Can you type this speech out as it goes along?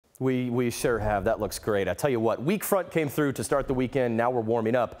We sure have. That looks great. I tell you what, weak front came through to start the weekend. Now we're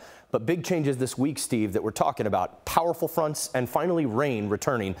warming up. But big changes this week, Steve, that we're talking about. Powerful fronts and finally rain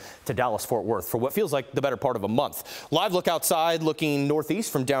returning to Dallas-Fort Worth for what feels like the better part of a month. Live look outside, looking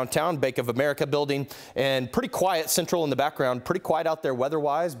northeast from downtown, Bank of America building, and pretty quiet central in the background. Pretty quiet out there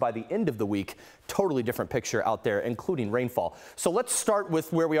weather-wise. By the end of the week, totally different picture out there, including rainfall. So let's start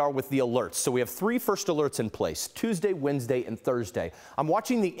with where we are with the alerts. So we have 3 first alerts in place, Tuesday, Wednesday, and Thursday. I'm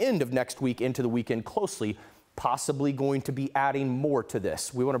watching the end of next week into the weekend closely, possibly going to be adding more to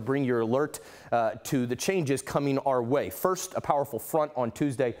this. We want to bring your alert to the changes coming our way. First, a powerful front on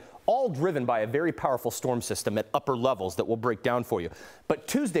Tuesday, all driven by a very powerful storm system at upper levels that we'll break down for you. But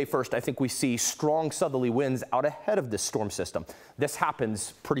Tuesday first, I think we see strong southerly winds out ahead of this storm system. This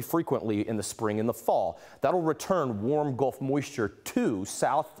happens pretty frequently in the spring and the fall. That'll return warm Gulf moisture to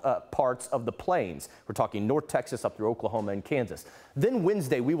south parts of the plains. We're talking North Texas up through Oklahoma and Kansas. Then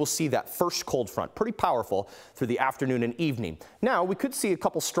Wednesday, we will see that first cold front, pretty powerful through the afternoon and evening. Now, we could see a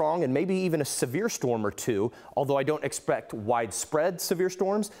couple strong and maybe even a severe storm or two, although I don't expect widespread severe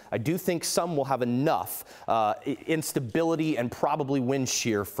storms. I do think some will have enough instability and probably wind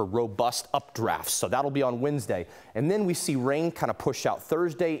shear for robust updrafts. So that'll be on Wednesday. And then we see rain kind of push out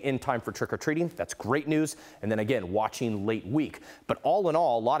Thursday in time for trick-or-treating. That's great news. And then again, watching late week. But all in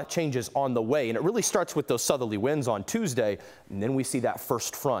all, a lot of changes on the way. And it really starts with those southerly winds on Tuesday. And then we see that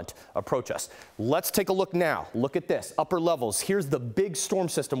first front approach us. Let's take a look now. Look at this. Upper levels. Here's the big storm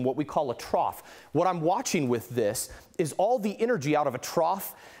system, what we call a trough. What I'm watching with this is all the energy out of a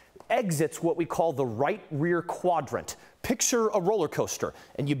trough exits what we call the right rear quadrant. Picture a roller coaster,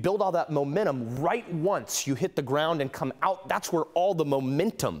 and you build all that momentum right once you hit the ground and come out. That's where all the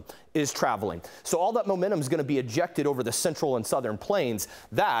momentum is traveling. So all that momentum is going to be ejected over the central and southern plains.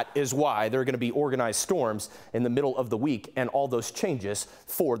 That is why there are going to be organized storms in the middle of the week and all those changes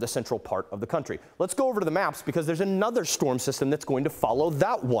for the central part of the country. Let's go over to the maps because there's another storm system that's going to follow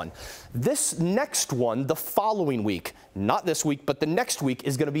that one. This next one, the following week, not this week, but the next week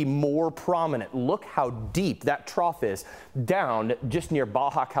is going to be more prominent. Look how deep that trough is down just near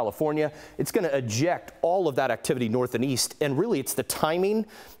Baja, California. It's going to eject all of that activity north and east, and really it's the timing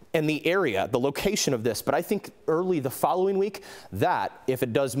and the area, the location of this. But I think early the following week, that if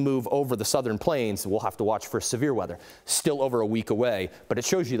it does move over the southern plains, we'll have to watch for severe weather. Still over a week away, but it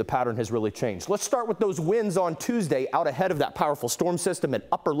shows you the pattern has really changed. Let's start with those winds on Tuesday out ahead of that powerful storm system at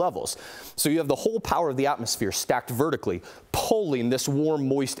upper levels. So you have the whole power of the atmosphere stacked vertically, pulling this warm,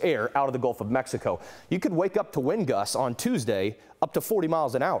 moist air out of the Gulf of Mexico. You could wake up to wind gusts on Tuesday up to 40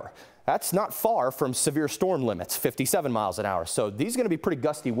 miles an hour. That's not far from severe storm limits, 57 miles an hour. So these are going to be pretty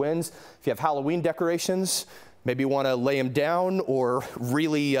gusty winds. If you have Halloween decorations, maybe you want to lay them down or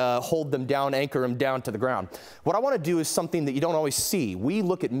really hold them down, anchor them down to the ground. What I want to do is something that you don't always see. We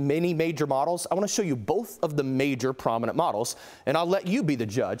look at many major models. I want to show you both of the major prominent models, and I'll let you be the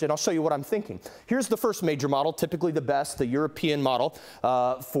judge, and I'll show you what I'm thinking. Here's the first major model, typically the best, the European model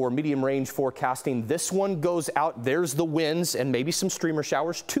for medium range forecasting. This one goes out. There's the winds and maybe some streamer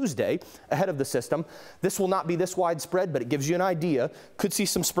showers Tuesday ahead of the system. This will not be this widespread, but it gives you an idea. Could see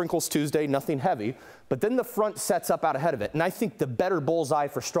some sprinkles Tuesday, nothing heavy. But then the front sets up out ahead of it. And I think the better bullseye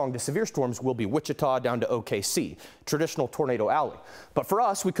for strong to severe storms will be Wichita down to OKC, traditional tornado alley. But for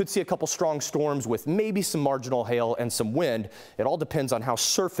us, we could see a couple strong storms with maybe some marginal hail and some wind. It all depends on how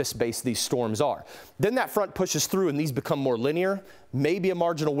surface-based these storms are. Then that front pushes through and these become more linear. Maybe a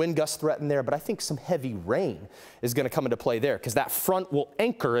marginal wind gust threat in there, but I think some heavy rain is going to come into play there because that front will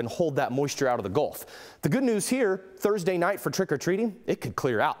anchor and hold that moisture out of the Gulf. The good news here, Thursday night for trick-or-treating, it could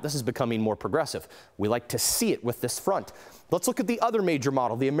clear out. This is becoming more progressive. We like to see it with this front. Let's look at the other major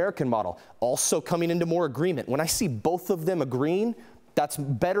model, the American model, also coming into more agreement. When I see both of them agreeing, that's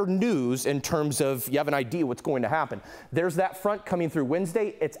better news in terms of you have an idea what's going to happen. There's that front coming through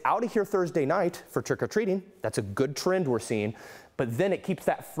Wednesday. It's out of here Thursday night for trick-or-treating. That's a good trend we're seeing. But then it keeps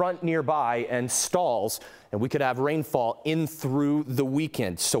that front nearby and stalls, and we could have rainfall in through the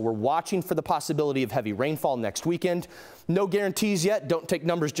weekend. So we're watching for the possibility of heavy rainfall next weekend. No guarantees yet. Don't take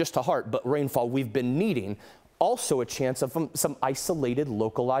numbers just to heart, but rainfall we've been needing. Also a chance of some isolated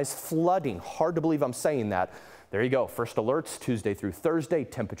localized flooding. Hard to believe I'm saying that. There you go. First alerts Tuesday through Thursday.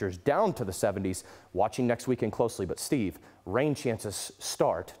 Temperatures down to the 70s. Watching next weekend closely. But Steve, rain chances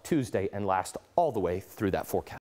start Tuesday and last all the way through that forecast.